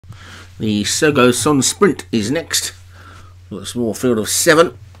The Tsogo Sun Sprint is next. We've got a small field of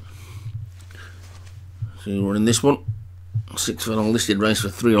 7. So we're running this one. 6 furlong listed race for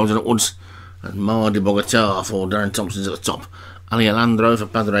 3 odds and upwards. And Mar de Bogota for Darren Thompson's at the top. Ali Alandro for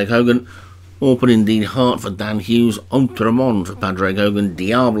Padraig Hogan. Open Indeed Heart for Dan Hughes. Outremont for Padraig Hogan.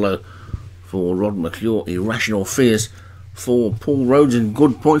 Diablo for Rod McClure. Irrational Fears for Paul Rhodes, and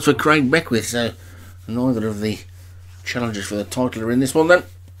Good Points for Craig Beckwith. So neither of the challengers for the title are in this one then.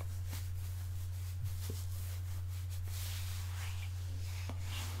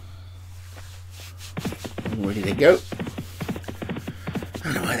 Ready to go.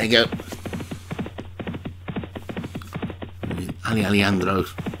 And away they go. Ali Alejandro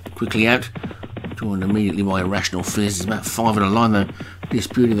quickly out, joined immediately by Irrational Fears. There's about 5 in a line though,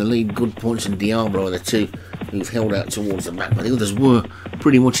 disputing the lead. Good Points and Diablo are the two who've held out towards the back, but the others were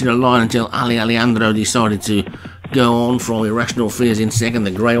pretty much in a line until Ali Alejandro decided to go on from Irrational Fears in second.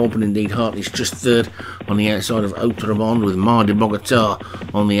 The grey Open Indeed Heart is just third on the outside of Outremont, with Mar de Bogota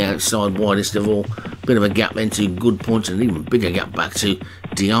on the outside, widest of all. Bit of a gap then to Good Points, and an even bigger gap back to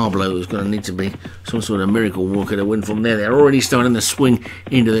Diablo, who's going to need to be some sort of miracle worker to win from there. They're already starting to swing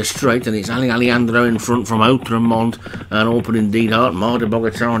into the straight, and it's Ali Alejandro in front from Outremont and Open Indeed Heart. Mar de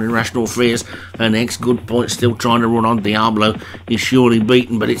Bogota on Irrational Fears, and next Good Points still trying to run on. Diablo is surely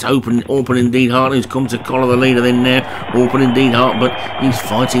beaten, but it's Open Indeed Heart who's come to collar the leader then now. Open Indeed Heart, but he's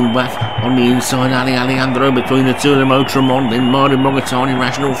fighting back on the inside. Ali Alejandro between the two of them. Outremont, then Mar de Bogota on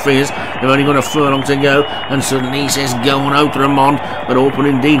Irrational Fears. They've only got a furlong to go, and suddenly he says go on Outremont, but Open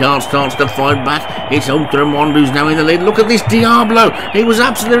Indeed Heart starts to fight back. It's Outremont who's now in the lead. Look at this Diablo, he was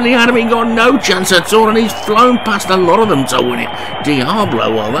absolutely out of it, he got no chance at all, and he's flown past a lot of them to win it.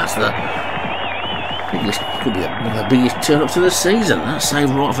 Diablo, well, that's the biggest, could be one of the biggest turn-ups of the season. That's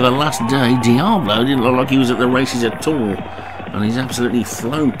saved right for the last day. Diablo didn't look like he was at the races at all, and he's absolutely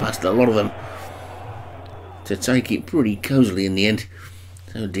flown past a lot of them to take it pretty cosily in the end.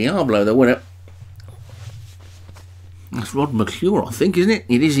 So Diablo the winner. That's Rod McClure, I think, isn't it?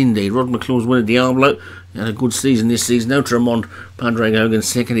 It is indeed. Rod McClure's winner. Diablo he had a good season this season. Outremont, Padraig Hogan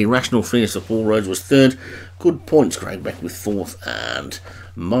second. Irrational Fears for Paul Rhodes was third. Good Points, Craig Beckwith fourth. And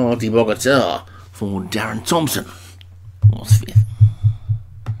Mar de Bogota for Darren Thompson was fifth.